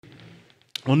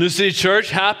Well, New City Church,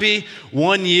 happy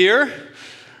 1 year.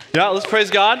 Yeah, let's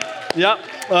praise God. Yeah.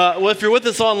 Well, if you're with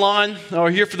us online or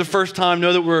here for the first time,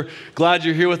 know that we're glad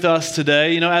you're here with us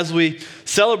today. You know, as we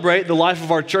celebrate the life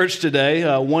of our church today,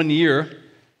 1 year,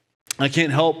 I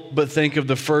can't help but think of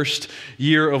the first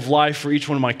year of life for each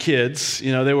one of my kids.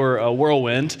 You know, they were a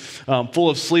whirlwind, full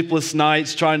of sleepless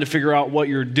nights, trying to figure out what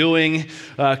you're doing,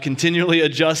 continually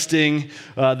adjusting.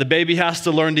 The baby has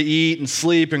to learn to eat and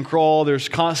sleep and crawl. There's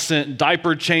constant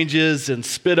diaper changes and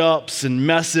spit ups and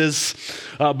messes.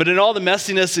 But in all the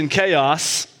messiness and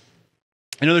chaos,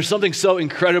 you know, there's something so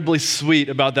incredibly sweet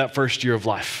about that first year of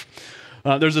life.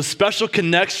 There's a special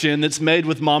connection that's made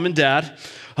with mom and dad.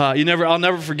 I'll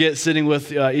never forget sitting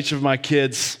with each of my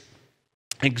kids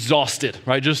exhausted,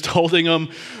 right? Just holding them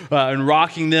and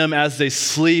rocking them as they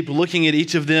sleep, looking at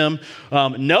each of them,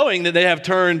 knowing that they have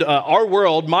turned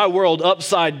my world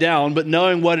upside down, but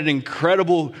knowing what an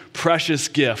incredible, precious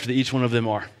gift that each one of them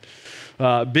are.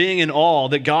 Being in awe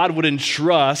that God would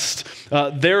entrust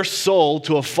their soul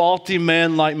to a faulty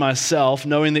man like myself,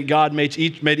 knowing that God made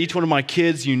each one of my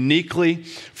kids uniquely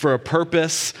for a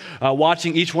purpose,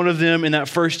 watching each one of them in that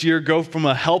first year go from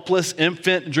a helpless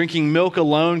infant drinking milk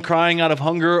alone, crying out of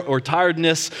hunger or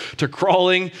tiredness, to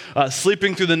crawling,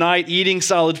 sleeping through the night, eating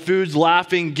solid foods,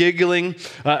 laughing, giggling,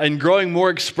 and growing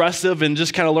more expressive and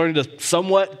just kind of learning to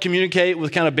somewhat communicate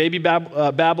with kind of baby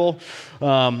babble,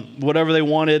 whatever they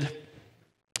wanted.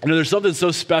 You know, there's something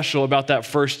so special about that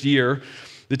first year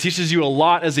that teaches you a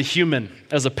lot as a human,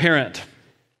 as a parent.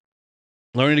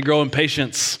 Learning to grow in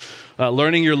patience,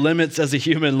 learning your limits as a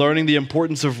human, learning the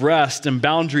importance of rest and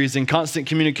boundaries and constant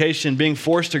communication, being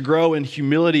forced to grow in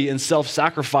humility and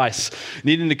self-sacrifice,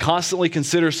 needing to constantly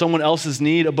consider someone else's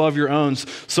need above your own.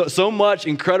 So much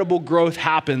incredible growth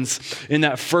happens in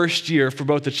that first year for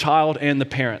both the child and the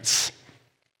parents.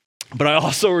 But I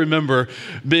also remember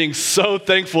being so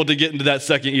thankful to get into that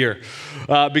second year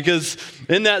because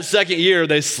in that second year,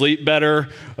 they sleep better,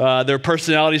 their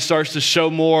personality starts to show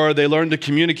more, they learn to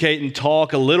communicate and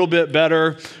talk a little bit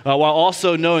better, while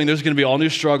also knowing there's going to be all new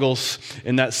struggles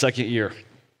in that second year.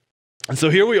 And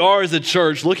so here we are as a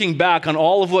church looking back on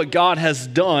all of what God has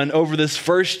done over this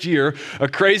first year, a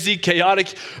crazy,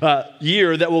 chaotic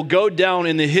year that will go down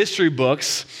in the history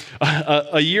books,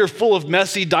 a year full of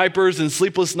messy diapers and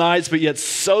sleepless nights, but yet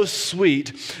so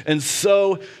sweet and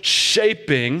so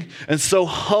shaping and so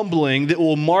humbling that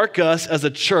will mark us as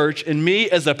a church and me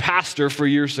as a pastor for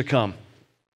years to come.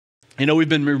 You know, we've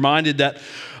been reminded that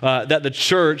the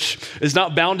church is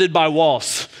not bounded by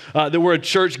walls, that we're a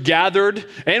church gathered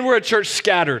and we're a church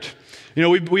scattered. You know,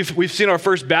 we've seen our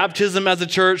first baptism as a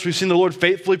church. We've seen the Lord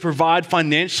faithfully provide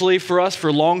financially for us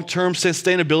for long-term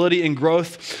sustainability and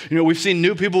growth. You know, we've seen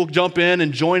new people jump in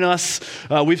and join us.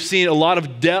 We've seen a lot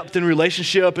of depth in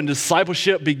relationship and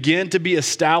discipleship begin to be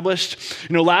established.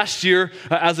 You know, last year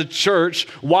as a church,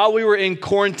 while we were in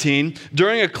quarantine,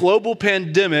 during a global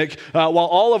pandemic, while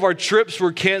all of our trips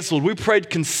were canceled, we prayed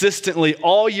consistently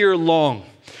all year long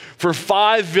for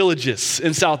 5 villages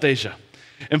in South Asia.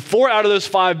 And 4 out of those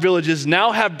 5 villages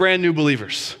now have brand new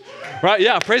believers, right?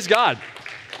 Yeah, praise God.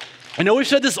 I know we've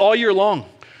said this all year long,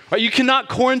 right? You cannot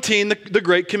quarantine the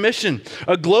Great Commission.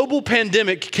 A global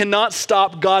pandemic cannot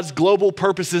stop God's global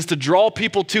purposes to draw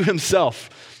people to himself.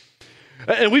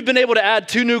 And we've been able to add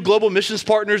 2 new global missions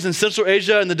partners in Central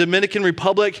Asia and the Dominican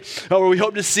Republic, where we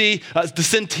hope to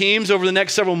send teams over the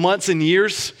next several months and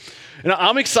years. And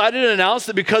I'm excited to announce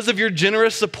that because of your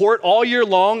generous support all year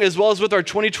long, as well as with our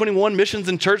 2021 missions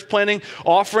and church planning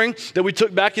offering that we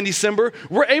took back in December,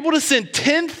 we're able to send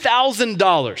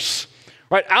 $10,000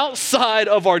 right outside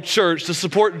of our church to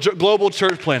support global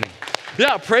church planning.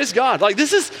 Yeah, praise God. Like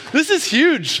this is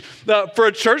huge for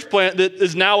a church plant that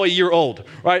is now a year old,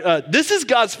 right? This is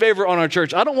God's favor on our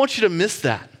church. I don't want you to miss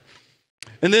that.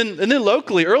 And then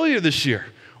locally, earlier this year,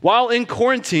 while in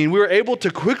quarantine, we were able to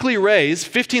quickly raise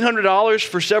 $1,500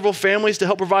 for several families to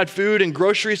help provide food and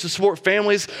groceries to support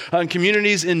families and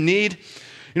communities in need.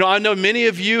 You know, I know many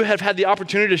of you have had the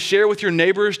opportunity to share with your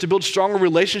neighbors to build stronger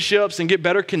relationships and get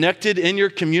better connected in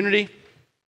your community.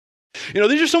 You know,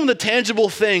 these are some of the tangible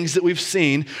things that we've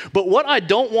seen, but what I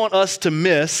don't want us to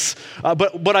miss,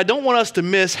 but I don't want us to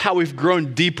miss how we've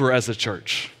grown deeper as a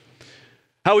church.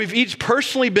 How we've each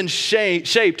personally been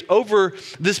shaped over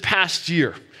this past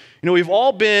year. You know, we've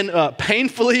all been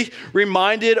painfully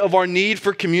reminded of our need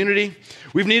for community.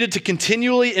 We've needed to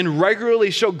continually and regularly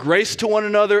show grace to one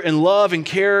another and love and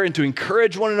care and to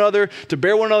encourage one another, to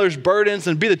bear one another's burdens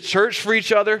and be the church for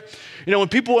each other. You know, when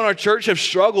people in our church have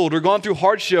struggled or gone through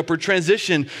hardship or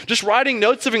transition, just writing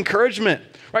notes of encouragement,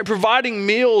 right? Providing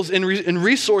meals and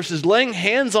resources, laying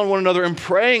hands on one another and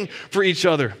praying for each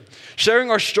other.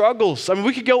 sharing our struggles. I mean,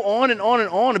 we could go on and on and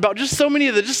on about just so many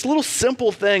of the just little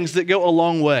simple things that go a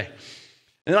long way.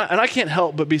 And I can't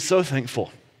help but be so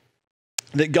thankful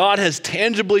that God has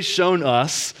tangibly shown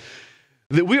us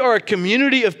that we are a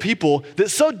community of people that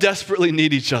so desperately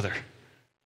need each other.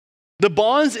 The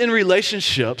bonds in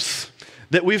relationships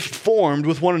that we've formed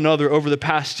with one another over the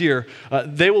past year,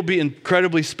 they will be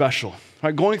incredibly special.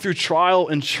 Right? Going through trial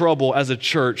and trouble as a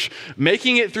church,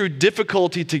 making it through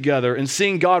difficulty together, and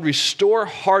seeing God restore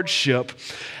hardship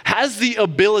has the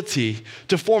ability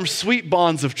to form sweet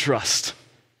bonds of trust.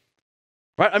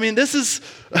 Right? I mean, and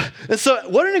so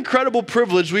what an incredible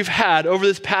privilege we've had over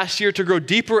this past year to grow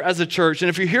deeper as a church. And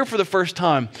if you're here for the first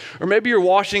time, or maybe you're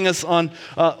watching us online,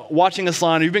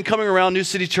 or you've been coming around New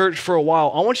City Church for a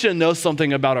while, I want you to know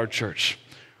something about our church.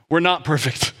 We're not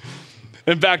perfect.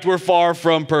 In fact, we're far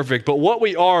from perfect. But what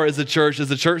we are as a church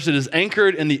is a church that is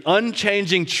anchored in the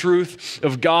unchanging truth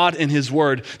of God and His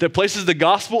Word, that places the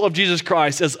gospel of Jesus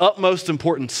Christ as utmost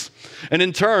importance, and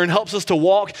in turn helps us to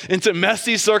walk into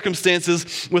messy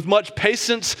circumstances with much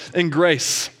patience and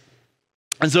grace.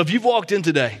 And so if you've walked in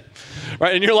today,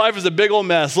 right, and your life is a big old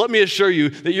mess, let me assure you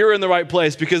that you're in the right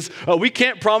place, because we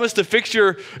can't promise to fix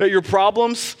your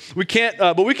problems. We can't,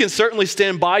 but we can certainly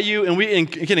stand by you, and we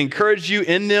can encourage you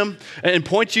in them and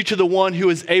point you to the one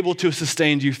who is able to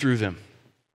sustain you through them.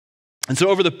 And so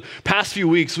over the past few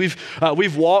weeks, we've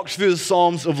walked through the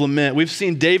Psalms of Lament. We've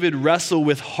seen David wrestle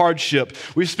with hardship.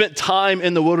 We've spent time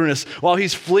in the wilderness while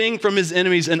he's fleeing from his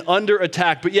enemies and under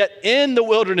attack. But yet in the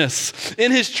wilderness,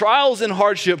 in his trials and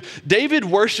hardship, David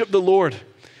worshiped the Lord.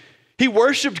 He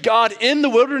worshiped God in the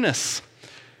wilderness.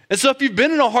 And so if you've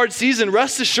been in a hard season,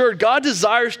 rest assured, God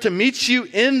desires to meet you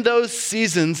in those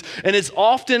seasons, and it's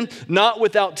often not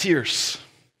without tears.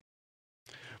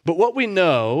 But what we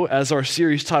know, as our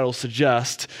series title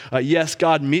suggests, yes,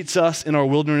 God meets us in our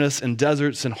wilderness and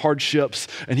deserts and hardships,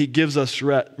 and He gives us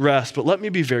rest. But let me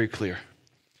be very clear.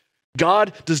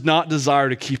 God does not desire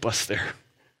to keep us there.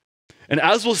 And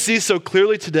as we'll see so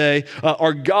clearly today,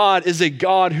 our God is a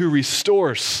God who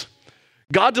restores.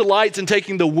 God delights in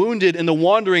taking the wounded and the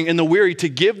wandering and the weary to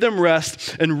give them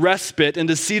rest and respite, and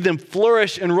to see them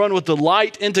flourish and run with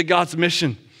delight into God's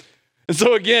mission. And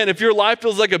so again, if your life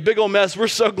feels like a big old mess, we're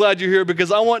so glad you're here,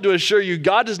 because I want to assure you,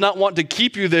 God does not want to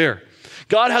keep you there.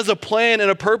 God has a plan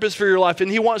and a purpose for your life, and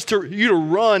He wants you to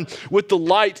run with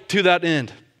delight to that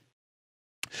end.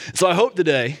 So I hope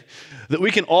today that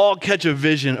we can all catch a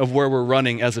vision of where we're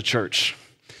running as a church.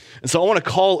 And so I want to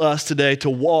call us today to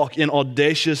walk in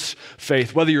audacious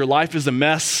faith, whether your life is a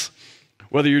mess,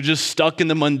 whether you're just stuck in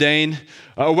the mundane,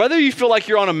 or whether you feel like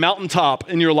you're on a mountaintop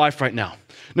in your life right now.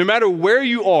 No matter where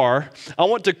you are, I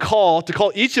want to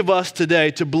call each of us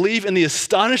today to believe in the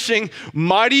astonishing,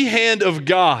 mighty hand of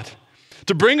God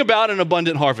to bring about an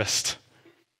abundant harvest.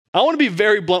 I want to be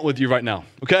very blunt with you right now,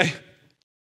 okay?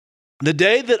 The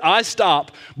day that I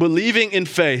stop believing in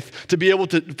faith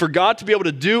for God to be able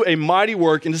to do a mighty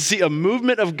work and to see a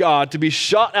movement of God to be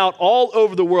shot out all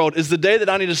over the world is the day that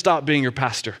I need to stop being your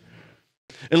pastor.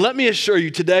 And let me assure you,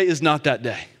 today is not that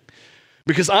day.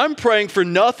 Because I'm praying for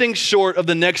nothing short of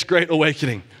the next great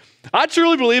awakening. I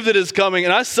truly believe that it's coming,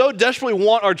 and I so desperately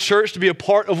want our church to be a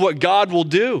part of what God will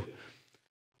do.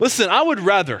 Listen, I would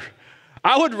rather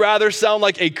sound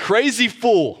like a crazy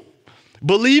fool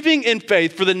believing in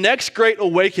faith for the next great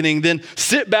awakening than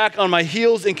sit back on my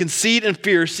heels in conceit and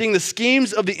fear, seeing the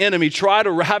schemes of the enemy try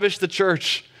to ravish the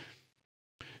church.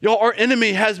 Y'all, our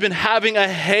enemy has been having a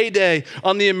heyday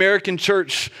on the American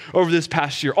church over this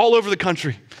past year, all over the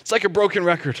country. It's like a broken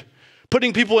record,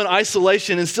 putting people in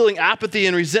isolation, instilling apathy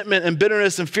and resentment and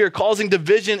bitterness and fear, causing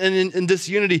division and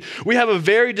disunity. We have a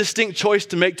very distinct choice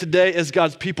to make today as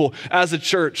God's people, as a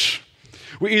church.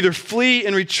 We either flee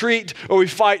and retreat, or we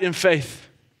fight in faith.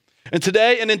 And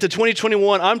today and into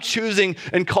 2021, I'm choosing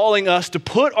and calling us to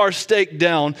put our stake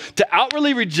down, to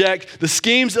outwardly reject the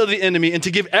schemes of the enemy, and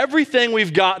to give everything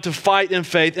we've got to fight in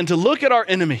faith, and to look at our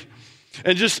enemy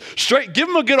and just straight give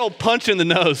him a good old punch in the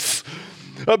nose,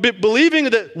 believing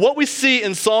that what we see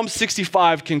in Psalm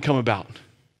 65 can come about.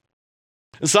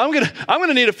 And so I'm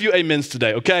gonna need a few amens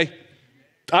today, okay?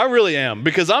 I really am,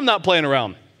 because I'm not playing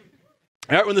around.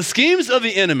 All right, when the schemes of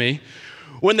the enemy,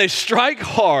 when they strike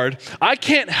hard, I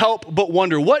can't help but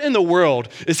wonder, what in the world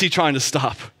is he trying to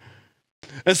stop?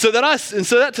 And so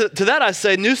to that I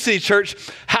say, New City Church,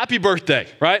 happy birthday,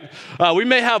 right? We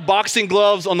may have boxing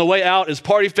gloves on the way out as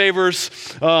party favors,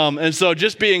 and so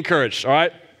just be encouraged, all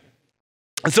right?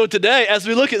 And so today, as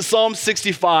we look at Psalm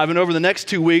 65 and over the next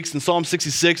 2 weeks in Psalm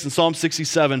 66 and Psalm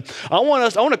 67, I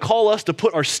want to call us to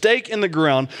put our stake in the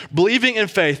ground, believing in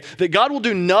faith that God will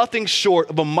do nothing short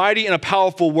of a mighty and a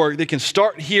powerful work that can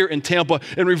start here in Tampa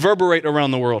and reverberate around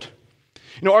the world.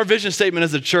 You know, our vision statement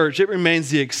as a church, it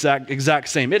remains the exact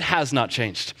same. It has not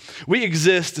changed. We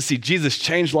exist to see Jesus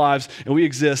change lives, and we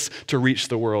exist to reach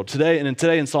the world. Today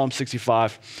in Psalm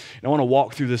 65, I want to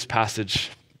walk through this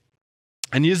passage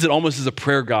and use it almost as a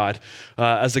prayer guide,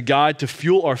 as a guide to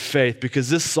fuel our faith, because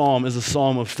this psalm is a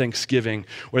psalm of thanksgiving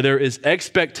where there is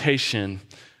expectation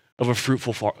of a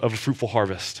fruitful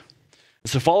harvest.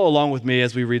 And so follow along with me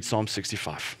as we read Psalm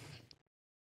 65.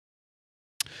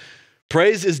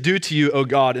 Praise is due to you, O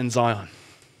God, in Zion,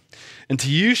 and to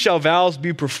you shall vows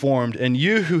be performed, and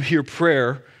you who hear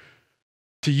prayer,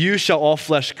 to you shall all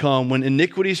flesh come. When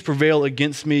iniquities prevail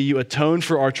against me, you atone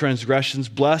for our transgressions.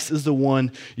 Blessed is the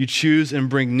one you choose and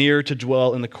bring near to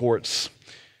dwell in the courts.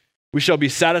 We shall be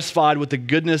satisfied with the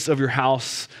goodness of your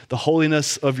house, the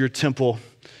holiness of your temple.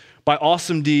 By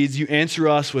awesome deeds, you answer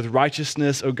us with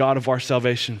righteousness, O God of our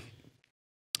salvation.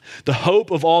 The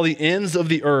hope of all the ends of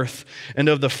the earth and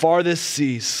of the farthest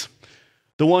seas.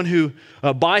 The one who,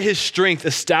 by his strength,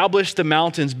 established the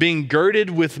mountains, being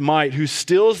girded with might, who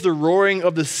stills the roaring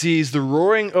of the seas, the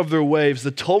roaring of their waves,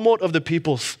 the tumult of the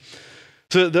peoples,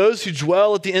 so that those who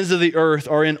dwell at the ends of the earth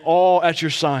are in awe at your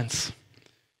signs.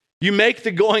 You make the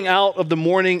going out of the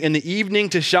morning and the evening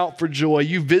to shout for joy.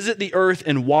 You visit the earth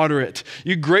and water it.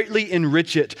 You greatly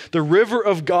enrich it. The river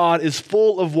of God is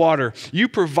full of water. You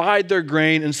provide their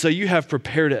grain, and so you have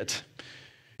prepared it.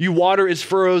 You water its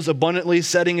furrows abundantly,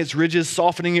 setting its ridges,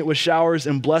 softening it with showers,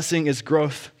 and blessing its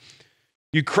growth.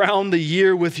 You crown the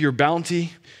year with your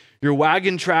bounty. Your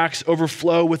wagon tracks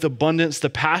overflow with abundance.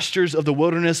 The pastures of the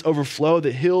wilderness overflow.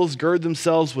 The hills gird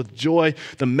themselves with joy.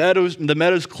 The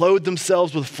meadows clothe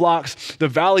themselves with flocks. The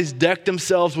valleys deck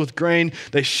themselves with grain.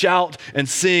 They shout and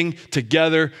sing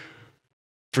together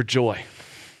for joy.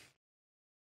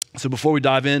 So before we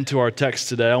dive into our text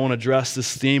today, I want to address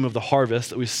this theme of the harvest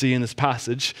that we see in this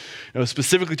passage,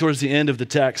 specifically towards the end of the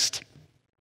text.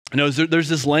 There's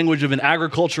this language of an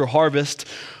agricultural harvest.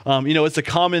 It's a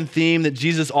common theme that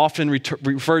Jesus often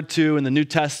referred to in the New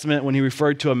Testament when he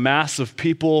referred to a mass of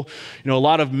people. A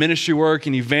lot of ministry work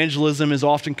and evangelism is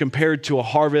often compared to a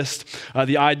harvest.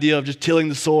 The idea of just tilling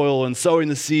the soil and sowing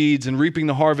the seeds and reaping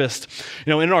the harvest.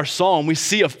 In our psalm, we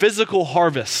see a physical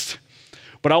harvest.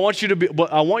 But I want you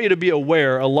to be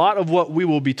aware, a lot of what we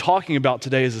will be talking about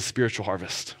today is a spiritual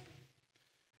harvest.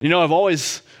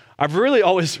 I've really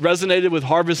always resonated with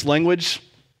harvest language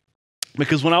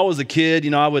because when I was a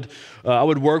kid, I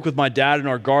would work with my dad in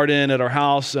our garden at our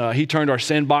house. He turned our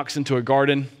sandbox into a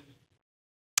garden,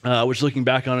 which looking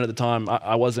back on it at the time,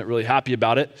 I wasn't really happy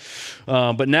about it.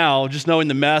 But now, just knowing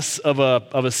the mess of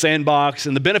a sandbox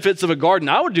and the benefits of a garden,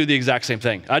 I would do the exact same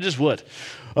thing. I just would.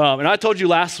 And I told you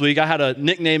last week, I had a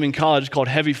nickname in college called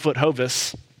Heavy Foot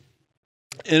Hovis.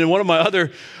 And one of my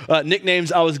other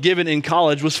nicknames I was given in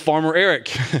college was Farmer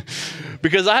Eric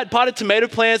because I had potted tomato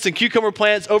plants and cucumber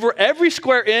plants over every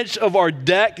square inch of our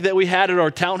deck that we had at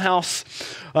our townhouse.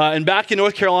 And back in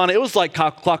North Carolina, it was like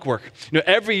clockwork.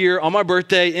 Every year on my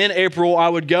birthday in April, I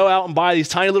would go out and buy these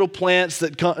tiny little plants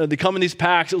that come in these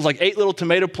packs. It was like 8 little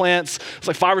tomato plants. It's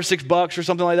like $5 or $6 or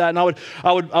something like that. And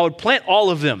I would plant all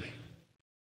of them.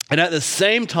 And at the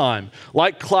same time,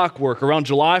 like clockwork, around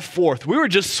July 4th, we were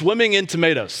just swimming in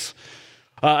tomatoes.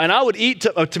 And I would eat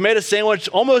a tomato sandwich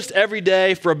almost every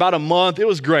day for about a month. It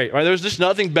was great, right? There's just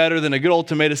nothing better than a good old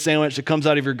tomato sandwich that comes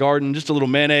out of your garden. Just a little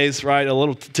mayonnaise, right? A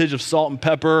little tinge of salt and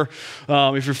pepper.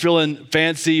 If you're feeling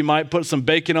fancy, you might put some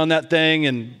bacon on that thing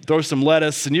and throw some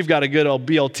lettuce, and you've got a good old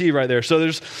BLT right there. So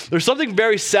there's something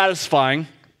very satisfying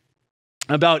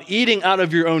about eating out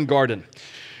of your own garden.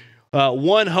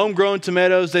 One, homegrown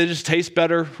tomatoes, they just taste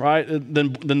better, right,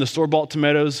 than the store-bought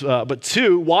tomatoes. But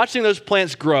two, watching those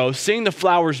plants grow, seeing the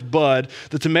flowers bud,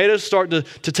 the tomatoes start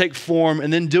to take form,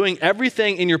 and then doing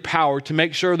everything in your power to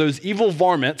make sure those evil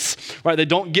varmints, right, they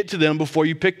don't get to them before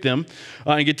you pick them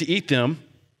and get to eat them.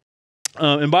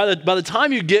 And by the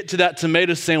time you get to that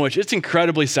tomato sandwich, it's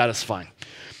incredibly satisfying.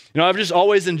 I've just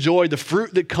always enjoyed the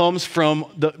fruit that comes from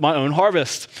my own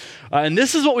harvest. And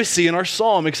this is what we see in our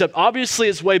psalm, except obviously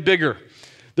it's way bigger.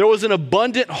 There was an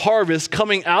abundant harvest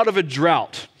coming out of a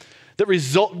drought that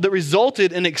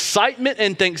resulted in excitement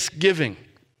and thanksgiving.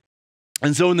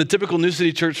 And so in the typical New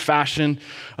City Church fashion,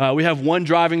 we have one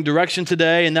driving direction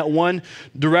today, and that one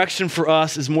direction for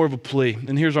us is more of a plea.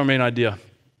 And here's our main idea.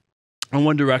 In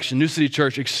one direction, New City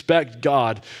Church, expect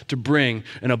God to bring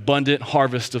an abundant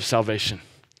harvest of salvation.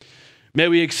 May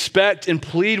we expect and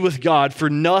plead with God for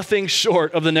nothing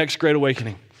short of the next great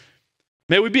awakening.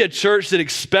 May we be a church that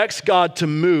expects God to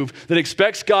move, that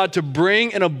expects God to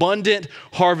bring an abundant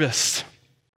harvest.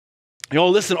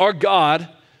 Listen, our God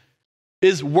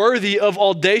is worthy of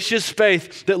audacious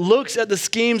faith that looks at the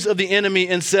schemes of the enemy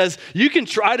and says, you can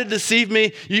try to deceive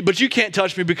me, but you can't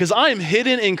touch me because I am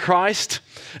hidden in Christ.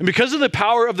 And because of the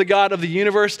power of the God of the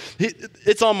universe,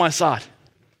 it's on my side.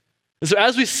 And so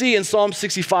as we see in Psalm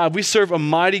 65, we serve a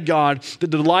mighty God that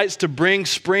delights to bring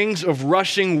springs of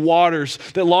rushing waters,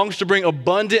 that longs to bring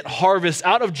abundant harvest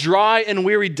out of dry and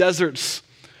weary deserts.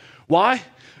 Why?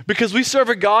 Because we serve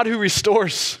a God who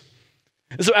restores.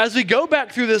 And so as we go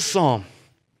back through this psalm,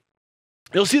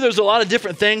 you'll see there's a lot of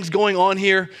different things going on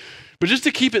here. But just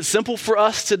to keep it simple for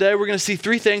us today, we're going to see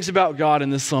three things about God in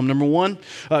this psalm. Number one,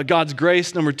 God's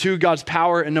grace. Number two, God's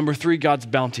power. And number three, God's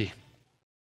bounty.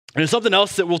 And there's something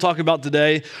else that we'll talk about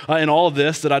today in all of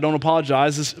this that I don't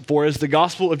apologize for is the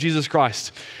gospel of Jesus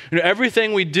Christ.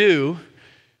 Everything we do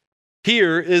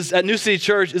here is at New City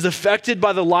Church is affected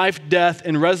by the life, death,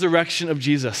 and resurrection of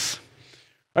Jesus.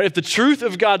 Right, if the truth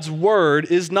of God's word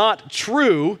is not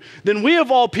true, then we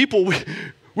of all people,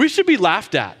 we should be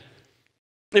laughed at.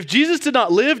 If Jesus did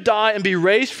not live, die, and be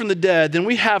raised from the dead, then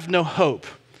we have no hope.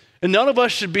 And none of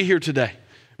us should be here today,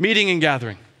 meeting and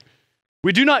gathering.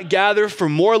 We do not gather for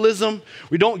moralism.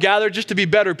 We don't gather just to be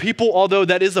better people, although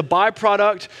that is a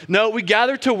byproduct. No, we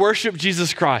gather to worship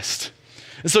Jesus Christ.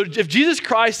 And so if Jesus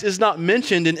Christ is not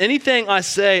mentioned in anything I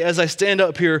say as I stand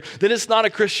up here, then it's not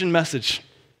a Christian message.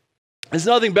 It's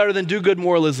nothing better than do-good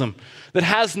moralism that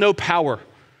has no power.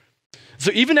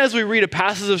 So even as we read a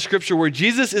passage of scripture where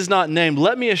Jesus is not named,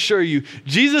 let me assure you,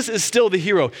 Jesus is still the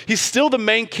hero. He's still the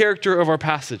main character of our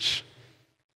passage.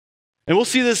 And we'll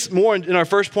see this more in our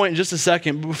first point in just a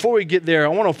second. But before we get there, I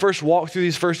want to first walk through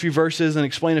these first few verses and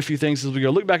explain a few things as we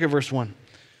go. Look back at verse 1. It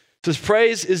says,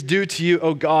 praise is due to you,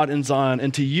 O God, in Zion,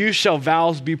 and to you shall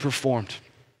vows be performed.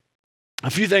 A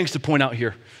few things to point out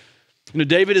here.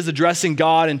 David is addressing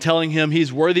God and telling him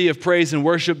he's worthy of praise and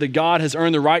worship, that God has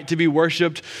earned the right to be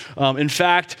worshiped. In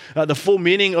fact, the full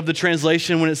meaning of the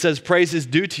translation when it says praise is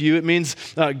due to you, it means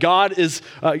God is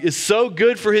so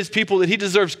good for his people that he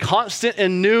deserves constant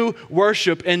and new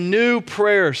worship and new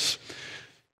prayers.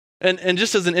 And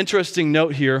just as an interesting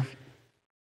note here,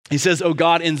 he says, "Oh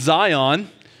God, in Zion."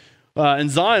 And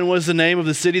Zion was the name of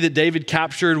the city that David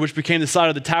captured, which became the site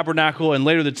of the tabernacle and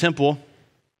later the temple.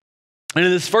 And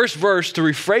in this first verse, to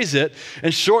rephrase it,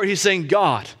 in short, he's saying,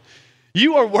 God,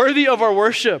 you are worthy of our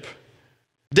worship.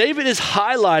 David is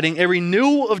highlighting a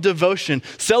renewal of devotion,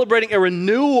 celebrating a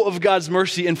renewal of God's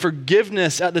mercy and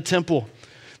forgiveness at the temple.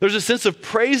 There's a sense of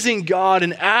praising God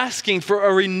and asking for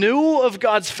a renewal of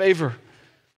God's favor.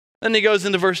 Then he goes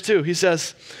into verse 2. He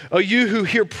says, "O you who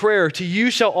hear prayer, to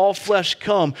you shall all flesh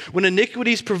come. When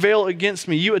iniquities prevail against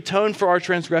me, you atone for our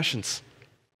transgressions."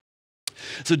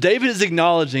 So David is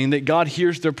acknowledging that God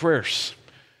hears their prayers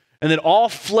and that all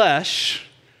flesh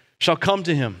shall come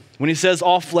to him. When he says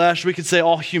all flesh, we could say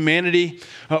all humanity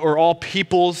or all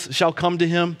peoples shall come to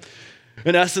him.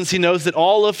 In essence, he knows that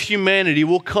all of humanity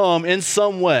will come in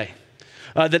some way,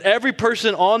 that every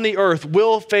person on the earth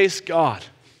will face God.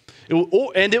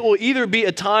 And it will either be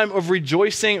a time of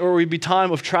rejoicing or it will be a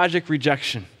time of tragic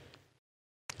rejection.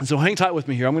 And so hang tight with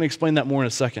me here. I'm going to explain that more in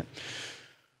a second.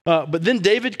 But then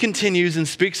David continues and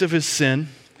speaks of his sin,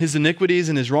 his iniquities,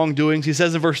 and his wrongdoings. He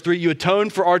says in verse 3, you atone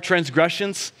for our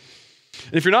transgressions.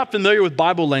 And if you're not familiar with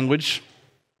Bible language,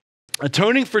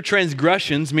 atoning for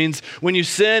transgressions means when you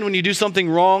sin, when you do something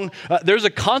wrong, there's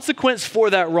a consequence for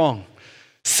that wrong.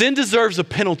 Sin deserves a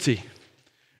penalty.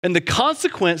 And the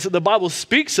consequence that the Bible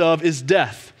speaks of is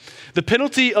death. The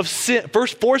penalty of sin,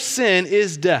 for sin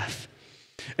is death.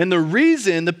 And the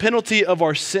reason the penalty of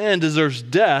our sin deserves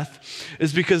death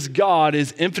is because God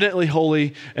is infinitely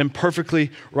holy and perfectly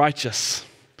righteous.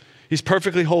 He's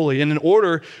perfectly holy. And in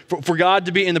order for God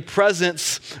to be in the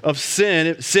presence of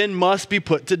sin, sin must be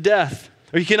put to death.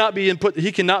 Or he cannot be put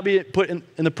in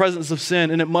the presence of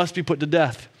sin, and it must be put to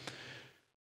death.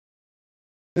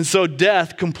 And so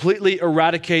death completely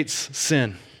eradicates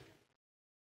sin.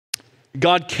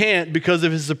 God can't, because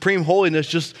of his supreme holiness,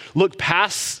 just look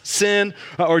past sin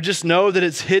or just know that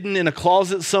it's hidden in a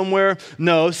closet somewhere.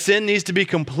 No, sin needs to be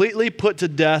completely put to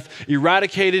death,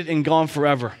 eradicated, and gone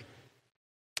forever.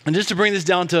 And just to bring this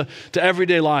down to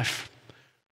everyday life,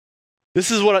 this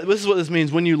is what this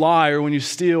means when you lie or when you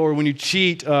steal or when you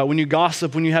cheat, when you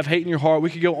gossip, when you have hate in your heart. We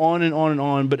could go on and on and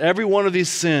on. But every one of these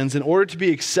sins, in order to be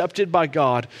accepted by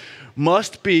God,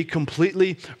 must be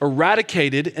completely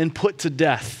eradicated and put to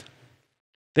death.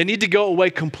 They need to go away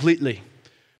completely.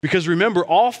 Because remember,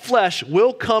 all flesh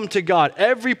will come to God.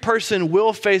 Every person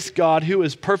will face God who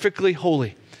is perfectly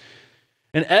holy.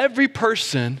 And every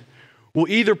person will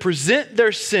either present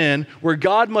their sin where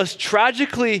God must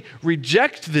tragically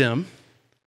reject them,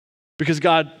 because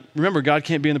God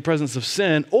can't be in the presence of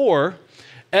sin, or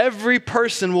every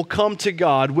person will come to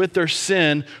God with their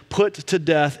sin put to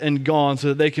death and gone so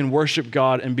that they can worship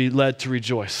God and be led to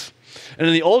rejoice. And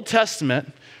in the Old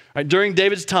Testament, right, during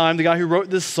David's time, the guy who wrote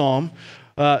this psalm,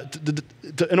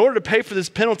 in order to pay for this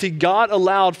penalty, God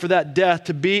allowed for that death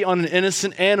to be on an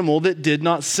innocent animal that did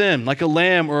not sin, like a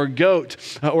lamb or a goat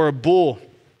or a bull.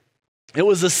 It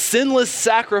was a sinless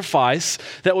sacrifice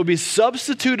that would be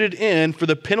substituted in for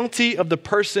the penalty of the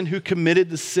person who committed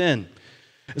the sin.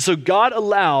 And so God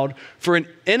allowed for an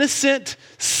innocent,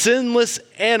 sinless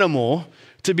animal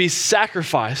to be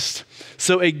sacrificed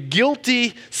so a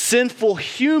guilty, sinful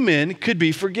human could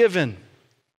be forgiven.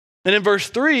 And in verse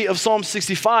 3 of Psalm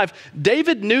 65,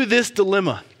 David knew this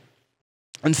dilemma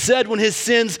and said when his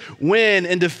sins win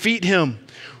and defeat him,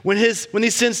 when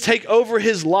these sins take over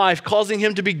his life, causing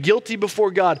him to be guilty before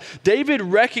God, David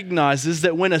recognizes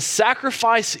that when a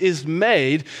sacrifice is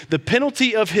made, the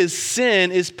penalty of his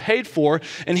sin is paid for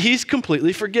and he's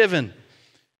completely forgiven.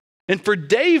 And for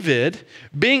David,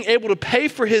 being able to pay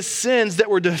for his sins that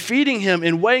were defeating him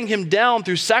and weighing him down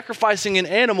through sacrificing an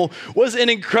animal was an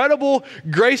incredible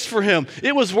grace for him.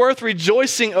 It was worth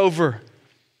rejoicing over.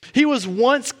 He was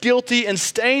once guilty and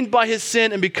stained by his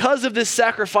sin, and because of this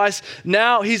sacrifice,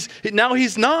 now he's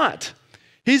not.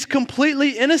 He's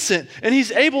completely innocent, and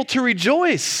he's able to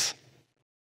rejoice.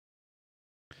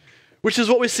 Which is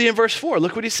what we see in verse 4.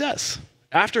 Look what he says.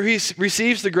 After he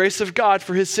receives the grace of God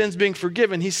for his sins being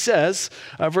forgiven, he says,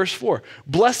 verse 4,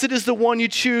 "Blessed is the one you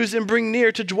choose and bring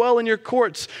near to dwell in your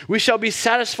courts. We shall be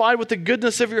satisfied with the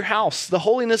goodness of your house, the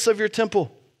holiness of your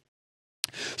temple."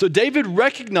 So David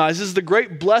recognizes the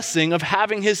great blessing of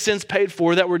having his sins paid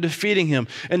for that were defeating him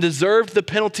and deserved the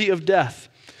penalty of death.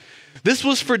 This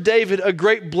was for David a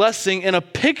great blessing and a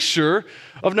picture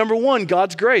of, number one,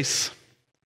 God's grace.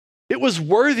 It was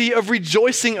worthy of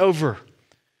rejoicing over.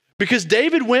 Because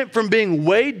David went from being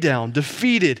weighed down,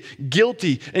 defeated,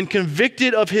 guilty, and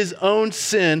convicted of his own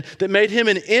sin that made him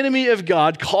an enemy of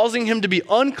God, causing him to be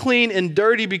unclean and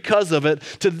dirty because of it,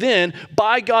 to then,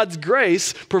 by God's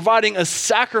grace, providing a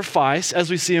sacrifice, as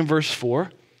we see in verse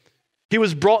 4. He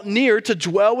was brought near to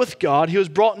dwell with God. He was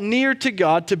brought near to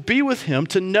God to be with him,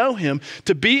 to know him,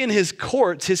 to be in his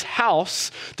courts, his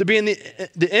house, to be in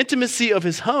the intimacy of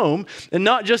his home, and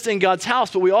not just in God's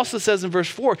house, but we also says in verse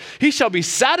 4, he shall be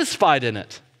satisfied in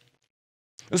it.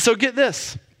 And so get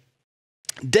this.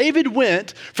 David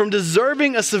went from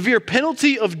deserving a severe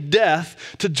penalty of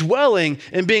death to dwelling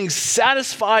and being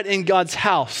satisfied in God's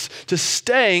house, to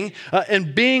staying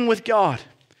and being with God.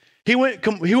 He went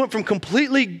from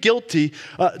completely guilty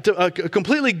to a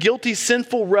completely guilty,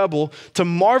 sinful rebel to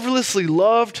marvelously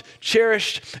loved,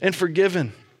 cherished, and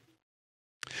forgiven.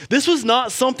 This was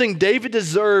not something David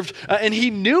deserved, and he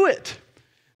knew it.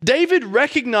 David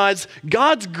recognized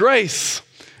God's grace,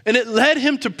 and it led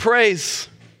him to praise.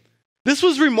 This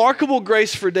was remarkable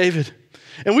grace for David.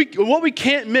 And what we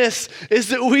can't miss is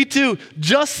that we too,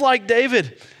 just like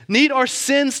David, need our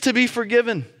sins to be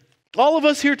forgiven. All of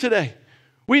us here today.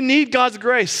 We need God's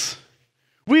grace.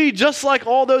 We, just like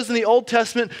all those in the Old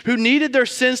Testament who needed their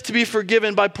sins to be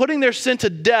forgiven by putting their sin to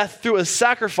death through a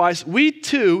sacrifice, we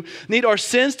too need our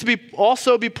sins to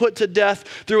also be put to death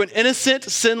through an innocent,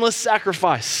 sinless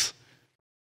sacrifice.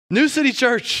 New City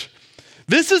Church,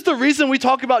 this is the reason we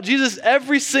talk about Jesus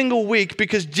every single week,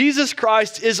 because Jesus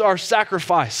Christ is our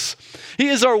sacrifice. He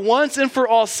is our once and for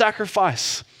all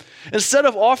sacrifice. Instead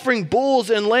of offering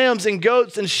bulls and lambs and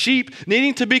goats and sheep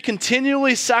needing to be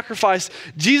continually sacrificed,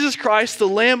 Jesus Christ, the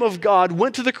Lamb of God,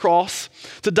 went to the cross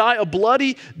to die a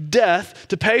bloody death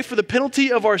to pay for the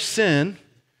penalty of our sin.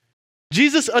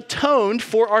 Jesus atoned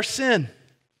for our sin.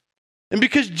 And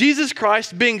because Jesus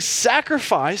Christ being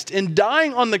sacrificed and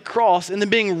dying on the cross and then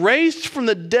being raised from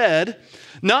the dead,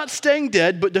 not staying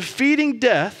dead, but defeating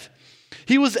death,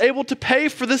 he was able to pay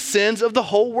for the sins of the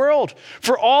whole world,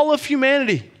 for all of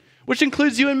humanity, which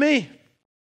includes you and me.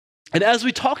 And as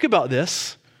we talk about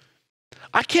this,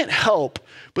 I can't help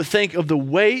but think of the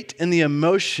weight and the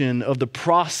emotion of the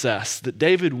process that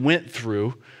David went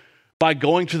through by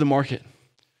going to the market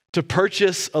to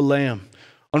purchase a lamb,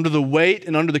 under the weight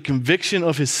and under the conviction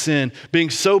of his sin, being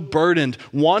so burdened,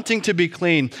 wanting to be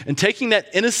clean, and taking that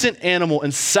innocent animal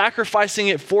and sacrificing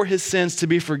it for his sins to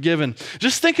be forgiven.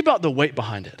 Just think about the weight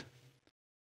behind it,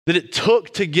 that it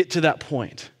took to get to that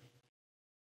point.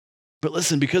 But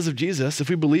listen, because of Jesus, if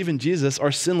we believe in Jesus,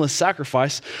 our sinless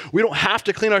sacrifice, we don't have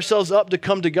to clean ourselves up to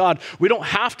come to God. We don't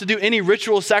have to do any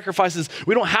ritual sacrifices.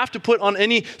 We don't have to put on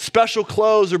any special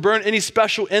clothes or burn any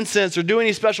special incense or do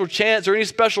any special chants or any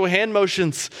special hand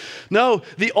motions. No,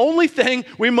 the only thing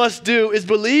we must do is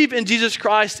believe in Jesus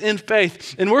Christ in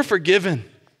faith, and we're forgiven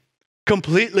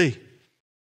completely.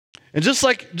 And just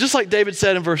like David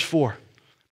said in verse 4,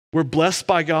 we're blessed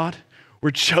by God. We're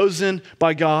chosen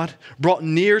by God, brought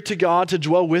near to God to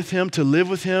dwell with him, to live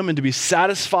with him, and to be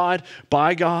satisfied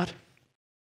by God.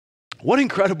 What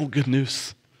incredible good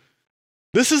news.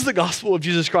 This is the gospel of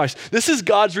Jesus Christ. This is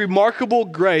God's remarkable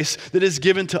grace that is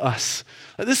given to us.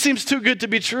 This seems too good to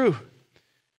be true.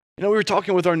 You know, we were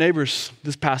talking with our neighbors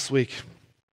this past week,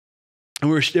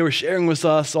 and they were sharing with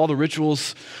us all the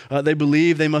rituals they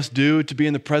believe they must do to be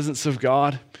in the presence of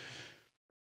God.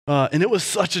 And it was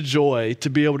such a joy to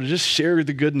be able to just share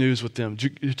the good news with them,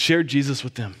 share Jesus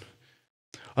with them,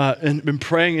 and been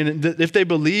praying. And that if they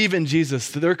believe in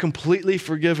Jesus, that they're completely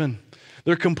forgiven,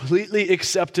 they're completely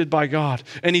accepted by God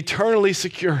and eternally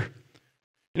secure.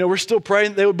 You know, we're still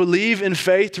praying that they would believe in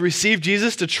faith, to receive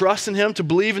Jesus, to trust in him, to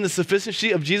believe in the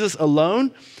sufficiency of Jesus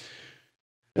alone.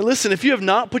 And listen, if you have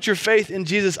not put your faith in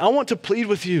Jesus, I want to plead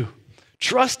with you,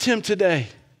 trust him today.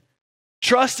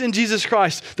 Trust in Jesus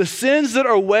Christ. The sins that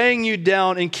are weighing you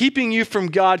down and keeping you from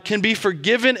God can be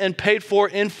forgiven and paid for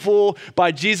in full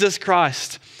by Jesus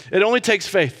Christ. It only takes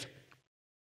faith.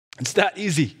 It's that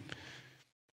easy.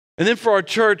 And then for our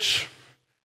church,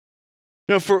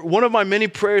 you know, for one of my many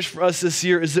prayers for us this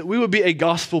year is that we would be a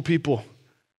gospel people,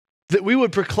 that we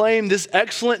would proclaim this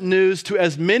excellent news to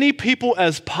as many people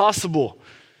as possible.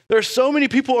 There are so many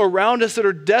people around us that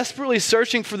are desperately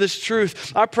searching for this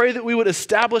truth. I pray that we would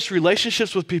establish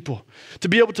relationships with people to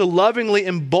be able to lovingly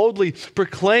and boldly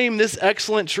proclaim this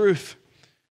excellent truth.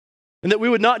 And that we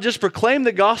would not just proclaim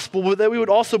the gospel, but that we would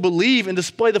also believe and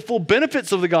display the full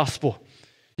benefits of the gospel.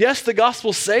 Yes, the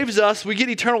gospel saves us. We get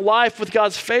eternal life with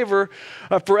God's favor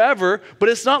forever, but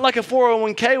it's not like a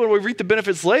 401k when we reap the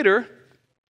benefits later.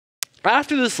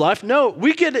 After this life, no,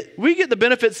 we get the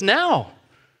benefits now.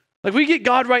 Like we get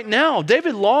God right now.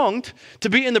 David longed to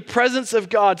be in the presence of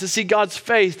God, to see God's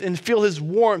face and feel his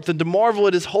warmth and to marvel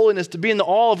at his holiness, to be in the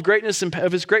awe of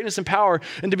his greatness and power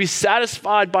and to be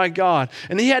satisfied by God.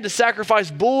 And he had to sacrifice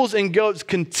bulls and goats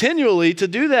continually to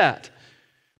do that.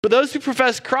 But those who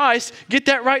profess Christ get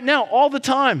that right now all the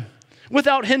time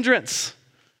without hindrance.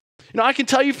 You know, I can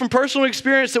tell you from personal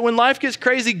experience that when life gets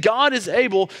crazy, God is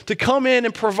able to come in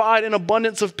and provide an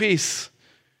abundance of peace.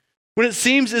 When it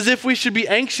seems as if we should be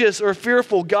anxious or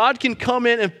fearful, God can come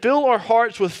in and fill our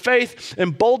hearts with faith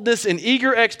and boldness and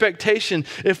eager expectation.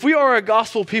 If we are a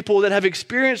gospel people that have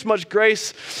experienced much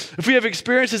grace, if we have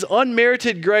experienced his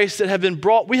unmerited grace that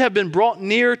we have been brought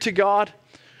near to God,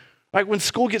 like when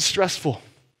school gets stressful,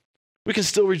 we can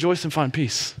still rejoice and find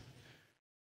peace.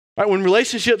 Right, when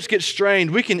relationships get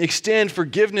strained, we can extend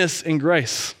forgiveness and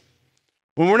grace.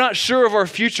 When we're not sure of our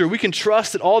future, we can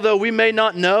trust that although we may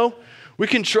not know, we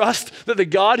can trust that the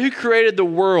God who created the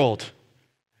world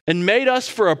and made us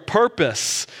for a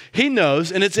purpose, he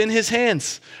knows, and it's in his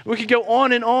hands. We could go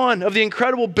on and on of the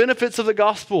incredible benefits of the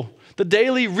gospel, the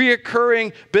daily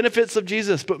reoccurring benefits of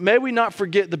Jesus, but may we not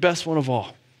forget the best one of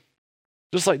all.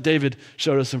 Just like David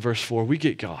showed us in verse 4, we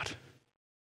get God.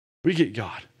 We get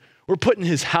God. We're put in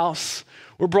his house.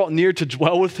 We're brought near to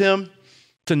dwell with him,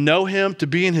 to know him, to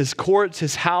be in his courts,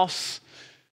 his house,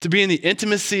 to be in the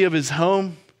intimacy of his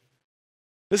home.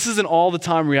 This is an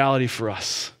all-the-time reality for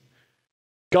us.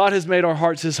 God has made our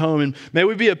hearts his home, and may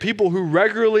we be a people who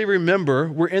regularly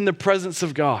remember we're in the presence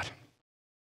of God.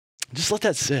 Just let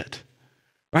that sit,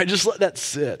 right? Just let that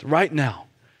sit right now.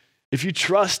 If you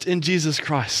trust in Jesus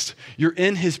Christ, you're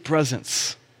in his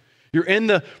presence. You're in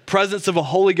the presence of a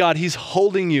holy God. He's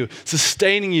holding you,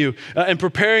 sustaining you, and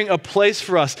preparing a place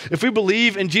for us. If we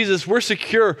believe in Jesus, we're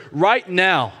secure right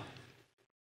now,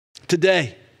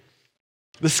 today.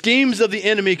 The schemes of the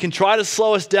enemy can try to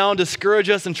slow us down, discourage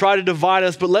us, and try to divide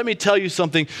us. But let me tell you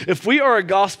something. If we are a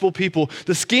gospel people,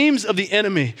 the schemes of the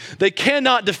enemy, they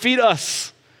cannot defeat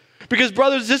us. Because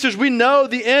brothers and sisters, we know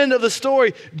the end of the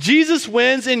story. Jesus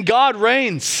wins and God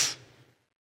reigns.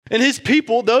 And his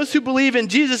people, those who believe in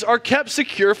Jesus, are kept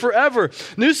secure forever.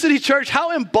 New City Church,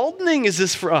 how emboldening is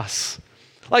this for us?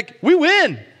 Like, we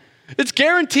win. It's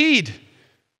guaranteed.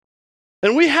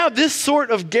 And we have this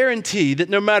sort of guarantee that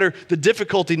no matter the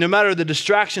difficulty, no matter the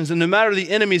distractions, and no matter the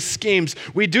enemy's schemes,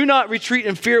 we do not retreat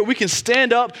in fear. We can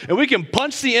stand up and we can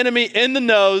punch the enemy in the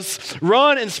nose,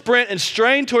 run and sprint and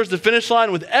strain towards the finish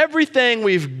line with everything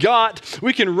we've got.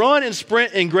 We can run and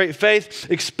sprint in great faith,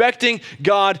 expecting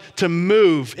God to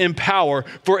move in power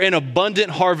for an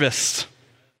abundant harvest.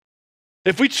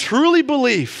 If we truly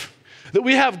believe that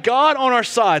we have God on our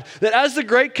side, that as the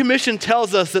Great Commission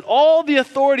tells us that all the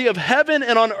authority of heaven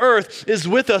and on earth is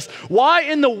with us, why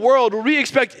in the world would we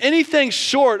expect anything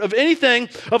short of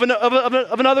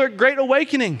another great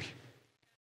awakening?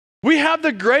 We have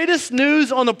the greatest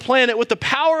news on the planet with the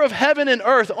power of heaven and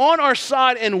earth on our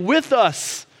side and with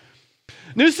us.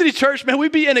 New City Church, man, we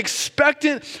be an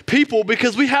expectant people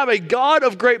because we have a God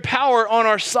of great power on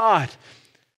our side.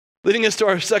 Leading us to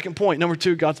our second point, number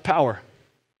 2, God's power.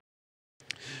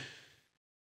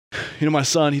 You know, my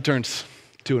son, he turns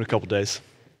 2 in a couple days.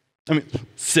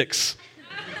 6.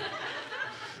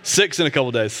 6 in a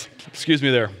couple days. Excuse me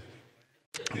there.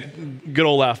 Good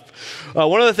old laugh.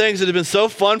 One of the things that has been so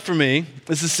fun for me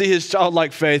is to see his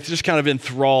childlike faith just kind of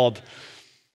enthralled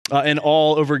and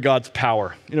all over God's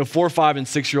power. 4, 5, and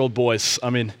 6-year-old boys.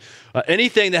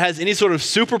 Anything that has any sort of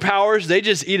superpowers, they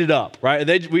just eat it up,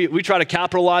 right? We try to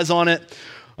capitalize on it.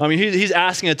 He's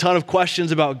asking a ton of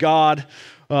questions about God.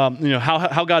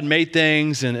 How God made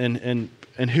things and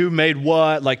who made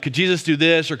what. Like, could Jesus do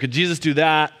this or could Jesus do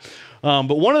that?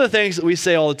 But one of the things that I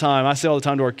say all the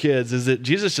time to our kids is that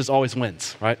Jesus just always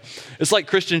wins, right? It's like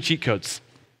Christian cheat codes.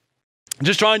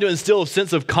 Just trying to instill a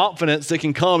sense of confidence that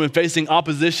can come in facing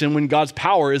opposition when God's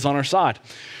power is on our side.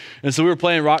 And so we were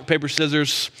playing rock, paper,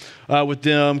 scissors with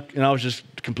them, and I was just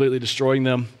completely destroying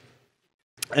them.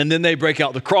 And then they break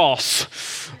out the cross.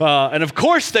 And of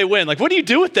course they win. Like, what do you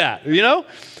do with that,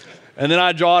 And then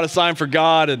I draw out a sign for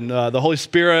God and the Holy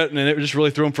Spirit, and it just really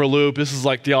threw them for a loop. This is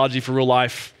like theology for real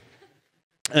life.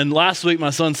 And last week, my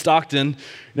son Stockton,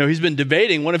 he's been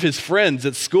debating one of his friends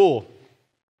at school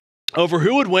over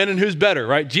who would win and who's better,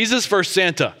 right? Jesus versus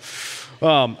Santa.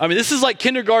 This is like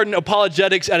kindergarten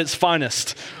apologetics at its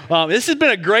finest. This has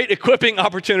been a great equipping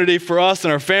opportunity for us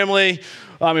and our family.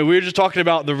 We were just talking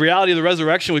about the reality of the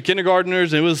resurrection with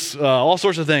kindergartners, and it was all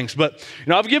sorts of things. But,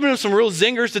 I've given them some real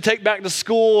zingers to take back to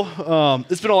school.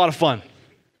 It's been a lot of fun.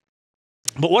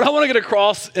 But what I want to get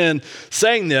across in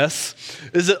saying this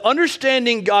is that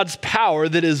understanding God's power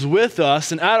that is with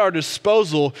us and at our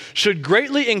disposal should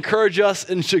greatly encourage us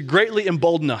and should greatly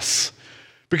embolden us.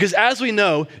 Because as we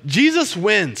know, Jesus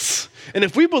wins. And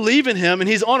if we believe in him and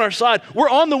he's on our side, we're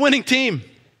on the winning team.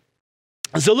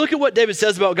 So look at what David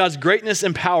says about God's greatness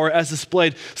and power as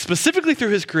displayed specifically through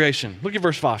his creation. Look at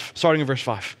verse 5, starting in verse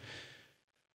 5.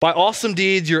 By awesome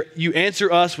deeds, you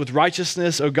answer us with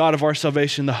righteousness, O God of our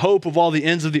salvation, the hope of all the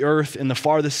ends of the earth and the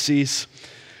farthest seas.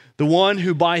 The one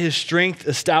who by his strength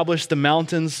established the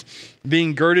mountains,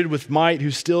 being girded with might, who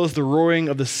stills the roaring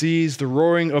of the seas, the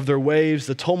roaring of their waves,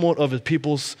 the tumult of his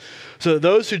peoples, so that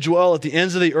those who dwell at the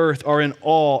ends of the earth are in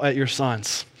awe at your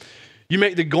signs. You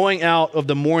make the going out of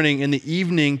the morning and the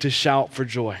evening to shout for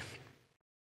joy.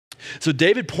 So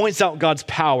David points out God's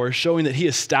power, showing that he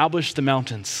established the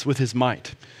mountains with his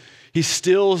might. He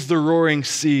stills the roaring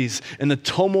seas and the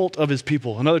tumult of his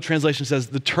people. Another translation says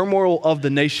the turmoil of the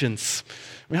nations.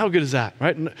 How good is that,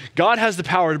 right? God has the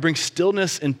power to bring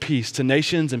stillness and peace to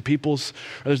nations and peoples.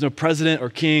 There's no president or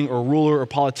king or ruler or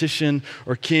politician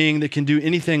or king that can do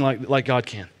anything like God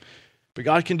can. But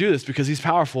God can do this because he's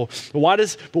powerful. But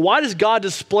why does God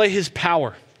display his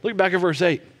power? Look back at verse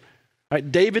 8.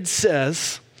 Right, David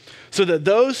says, so that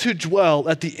those who dwell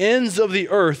at the ends of the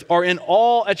earth are in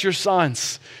awe at your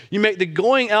signs. You make the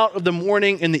going out of the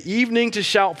morning and the evening to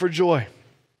shout for joy.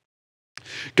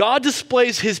 God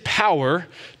displays his power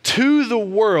to the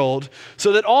world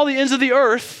so that all the ends of the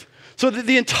earth, so that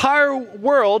the entire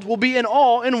world will be in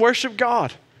awe and worship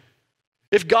God.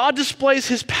 If God displays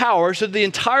his power so that the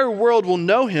entire world will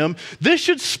know him, this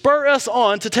should spur us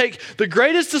on to take the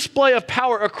greatest display of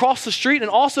power across the street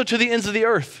and also to the ends of the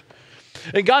earth.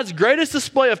 And God's greatest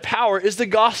display of power is the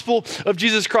gospel of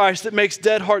Jesus Christ that makes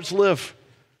dead hearts live.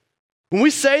 When we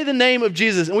say the name of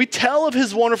Jesus and we tell of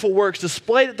his wonderful works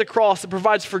displayed at the cross that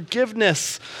provides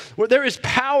forgiveness, where there is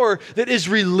power that is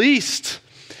released.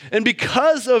 And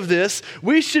because of this,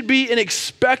 we should be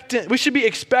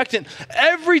expectant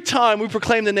every time we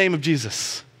proclaim the name of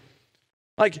Jesus.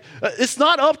 It's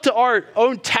not up to our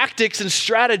own tactics and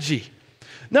strategy.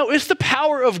 No, it's the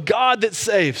power of God that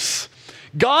saves.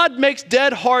 God makes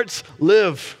dead hearts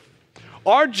live.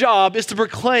 Our job is to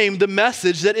proclaim the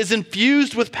message that is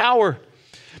infused with power.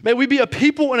 May we be a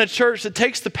people in a church that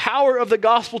takes the power of the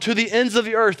gospel to the ends of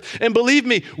the earth. And believe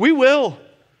me, we will.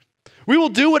 We will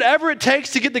do whatever it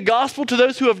takes to get the gospel to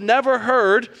those who have never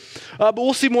heard, but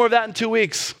we'll see more of that in 2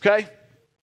 weeks, okay?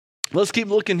 Let's keep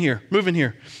moving here.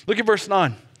 Look at verse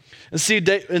 9 and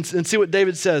see what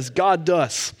David says God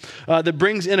does that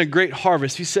brings in a great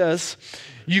harvest. He says,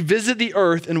 you visit the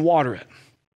earth and water it.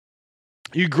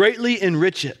 You greatly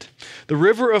enrich it. The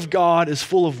river of God is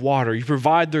full of water. You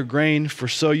provide their grain, for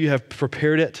so you have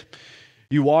prepared it.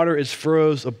 You water its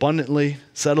furrows abundantly,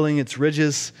 settling its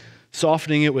ridges,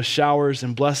 softening it with showers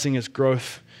and blessing its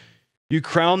growth. You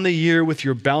crown the year with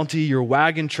your bounty. Your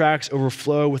wagon tracks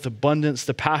overflow with abundance.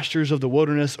 The pastures of the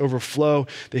wilderness overflow.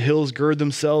 The hills gird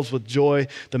themselves with joy.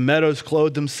 The meadows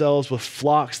clothe themselves with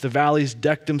flocks. The valleys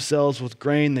deck themselves with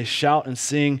grain. They shout and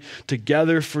sing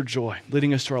together for joy.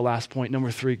 Leading us to our last point, number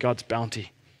 3, God's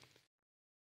bounty.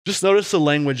 Just notice the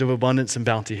language of abundance and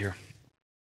bounty here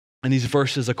in these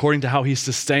verses according to how he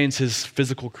sustains his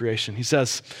physical creation. He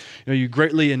says, you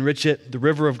greatly enrich it. The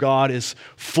river of God is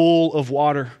full of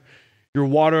water. You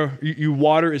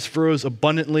water its furrows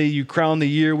abundantly. You crown the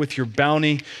year with your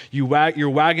bounty. Your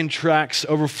wagon tracks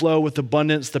overflow with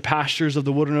abundance. The pastures of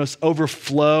the wilderness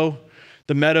overflow.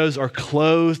 The meadows are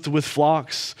clothed with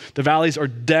flocks. The valleys are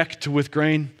decked with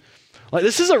grain.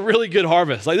 This is a really good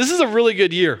harvest. This is a really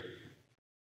good year.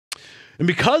 And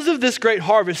because of this great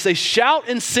harvest, they shout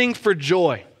and sing for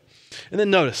joy. And then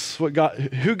notice who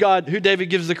David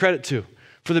gives the credit to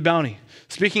for the bounty.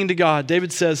 Speaking to God,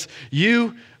 David says,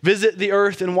 you visit the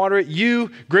earth and water it.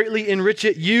 You greatly enrich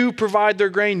it. You provide their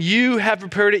grain. You have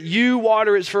prepared it. You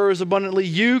water its furrows abundantly.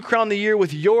 You crown the year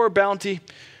with your bounty.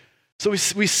 So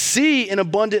we see an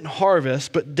abundant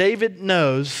harvest, but David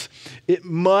knows it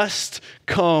must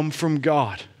come from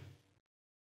God.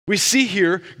 We see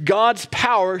here God's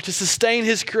power to sustain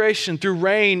his creation through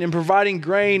rain and providing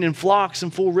grain and flocks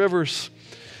and full rivers.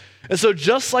 And so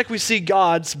just like we see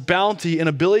God's bounty and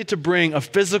ability to bring a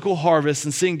physical harvest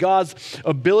and seeing God's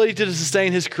ability to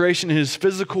sustain his creation in his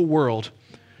physical world,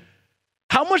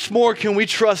 how much more can we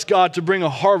trust God to bring a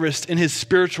harvest in his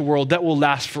spiritual world that will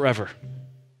last forever?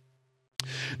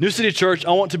 New City Church,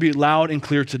 I want to be loud and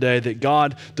clear today that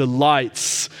God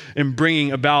delights in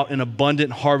bringing about an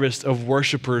abundant harvest of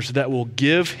worshipers that will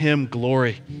give him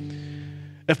glory.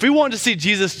 If we want to see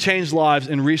Jesus change lives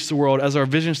and reach the world, as our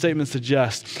vision statement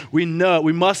suggests, we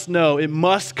must know it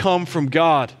must come from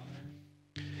God.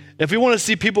 If we want to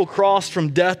see people cross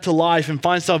from death to life and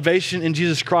find salvation in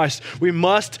Jesus Christ, we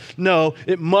must know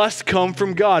it must come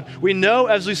from God. We know,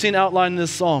 as we've seen outlined in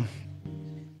this psalm,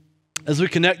 as we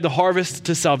connect the harvest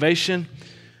to salvation,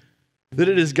 that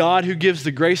it is God who gives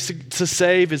the grace to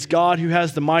save, it's God who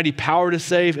has the mighty power to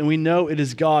save, and we know it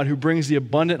is God who brings the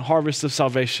abundant harvest of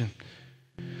salvation.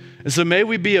 And so may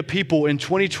we be a people in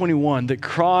 2021 that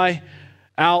cry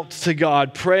out to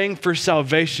God, praying for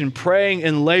salvation, praying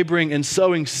and laboring and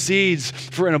sowing seeds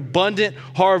for an abundant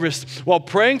harvest, while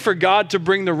praying for God to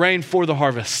bring the rain for the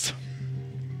harvest.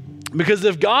 Because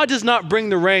if God does not bring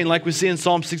the rain, like we see in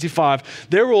Psalm 65,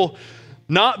 there will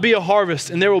not be a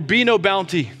harvest and there will be no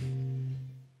bounty.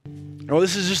 Well,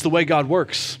 this is just the way God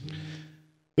works.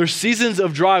 There's seasons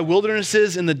of dry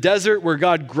wildernesses in the desert where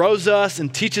God grows us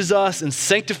and teaches us and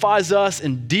sanctifies us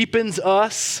and deepens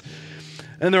us.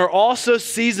 And there are also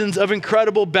seasons of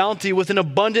incredible bounty with an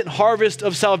abundant harvest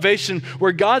of salvation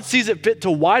where God sees it fit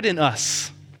to widen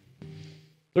us.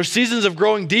 There's seasons of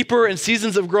growing deeper and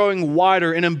seasons of growing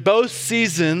wider. And in both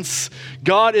seasons,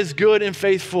 God is good and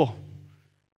faithful.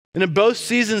 And in both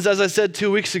seasons, as I said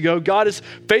 2 weeks ago, God is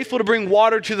faithful to bring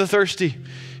water to the thirsty.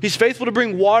 He's faithful to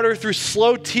bring water through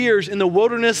slow tears in the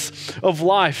wilderness of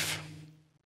life.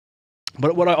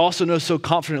 But what I also know so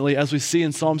confidently, as we see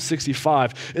in Psalm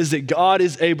 65, is that God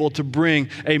is able to bring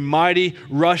a mighty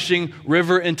rushing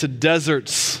river into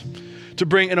deserts, to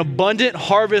bring an abundant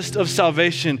harvest of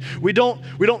salvation. We don't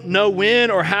know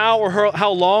when or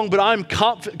how long, but I'm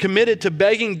committed to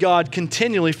begging God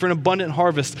continually for an abundant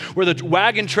harvest, where the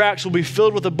wagon tracks will be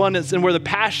filled with abundance and where the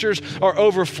pastures are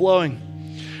overflowing.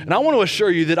 And I want to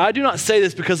assure you that I do not say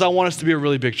this because I want us to be a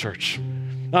really big church.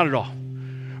 Not at all.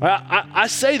 I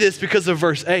say this because of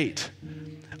verse 8.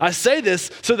 I say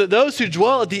this so that those who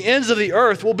dwell at the ends of the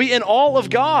earth will be in awe of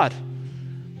God.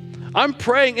 I'm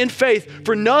praying in faith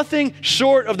for nothing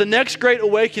short of the next great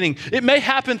awakening. It may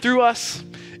happen through us.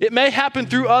 It may happen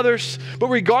through others. But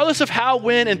regardless of how,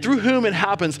 when, and through whom it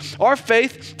happens, our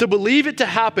faith to believe it to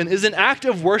happen is an act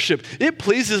of worship. It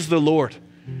pleases the Lord.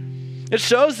 It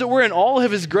shows that we're in awe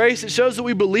of his grace. It shows that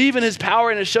we believe in his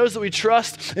power, and it shows that we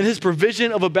trust in his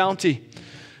provision of a bounty.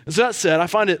 And so that said, I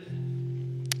find it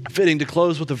fitting to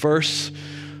close with a verse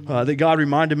that God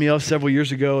reminded me of several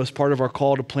years ago as part of our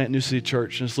call to plant New City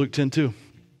Church. And it's Luke 10:2.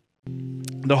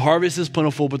 The harvest is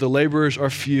plentiful, but the laborers are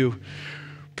few.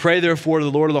 Pray therefore to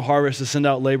the Lord of the harvest to send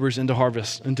out laborers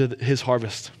into his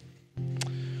harvest.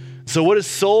 So what is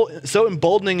so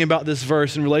emboldening about this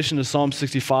verse in relation to Psalm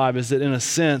 65 is that in a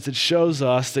sense, it shows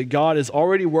us that God is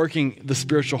already working the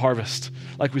spiritual harvest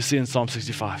like we see in Psalm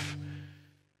 65.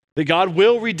 That God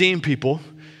will redeem people,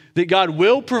 that God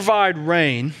will provide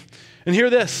rain. And hear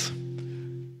this,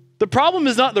 the problem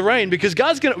is not the rain because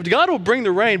God will bring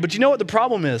the rain, but you know what the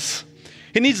problem is?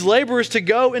 He needs laborers to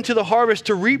go into the harvest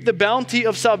to reap the bounty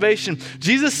of salvation.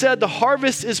 Jesus said the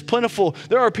harvest is plentiful.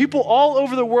 There are people all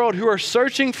over the world who are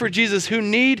searching for Jesus, who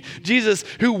need Jesus,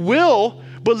 who will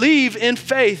believe in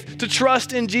faith to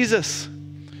trust in Jesus.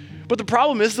 But the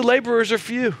problem is the laborers are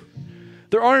few.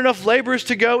 There aren't enough laborers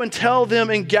to go and tell them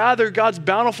and gather God's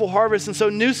bountiful harvest. And so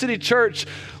New City Church,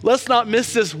 let's not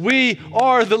miss this. We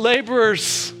are the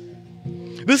laborers.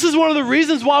 This is one of the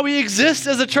reasons why we exist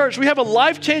as a church. We have a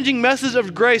life-changing message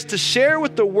of grace to share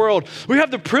with the world. We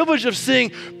have the privilege of seeing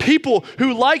people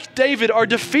who, like David, are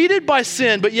defeated by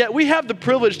sin, but yet we have the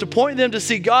privilege to point them to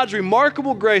see God's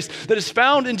remarkable grace that is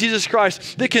found in Jesus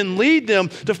Christ that can lead them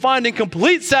to finding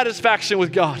complete satisfaction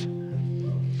with God.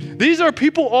 There are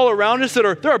people all around us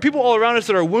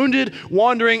that are wounded,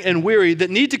 wandering, and weary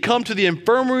that need to come to the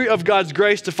infirmary of God's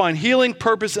grace to find healing,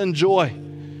 purpose, and joy.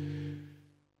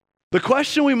 The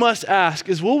question we must ask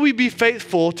is, will we be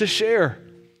faithful to share?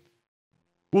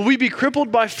 Will we be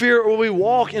crippled by fear, or will we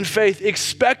walk in faith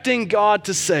expecting God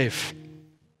to save?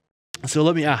 So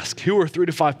let me ask, who are 3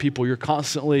 to 5 people you're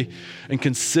constantly and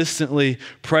consistently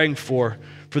praying for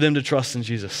them to trust in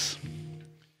Jesus?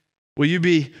 Will you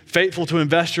be faithful to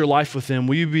invest your life with them?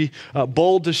 Will you be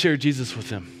bold to share Jesus with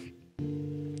them?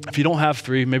 If you don't have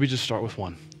 3, maybe just start with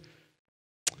 1.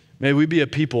 May we be a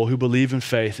people who believe in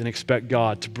faith and expect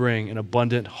God to bring an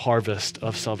abundant harvest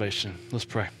of salvation. Let's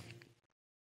pray.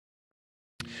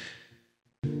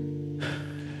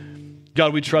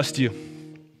 God, we trust you.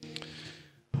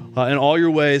 In all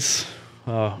your ways,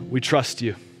 we trust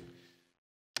you.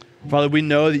 Father, we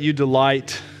know that you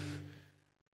delight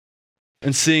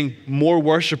in seeing more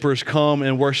worshipers come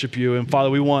and worship you. And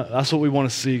Father, that's what we want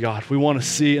to see, God. We want to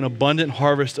see an abundant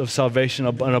harvest of salvation,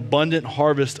 an abundant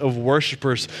harvest of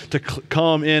worshipers to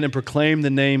come in and proclaim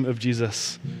the name of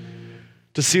Jesus,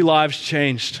 to see lives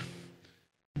changed.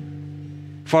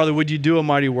 Father, would you do a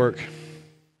mighty work?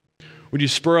 Would you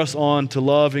spur us on to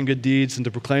love and good deeds and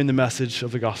to proclaim the message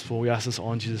of the gospel? We ask this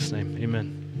all in Jesus' name.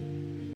 Amen.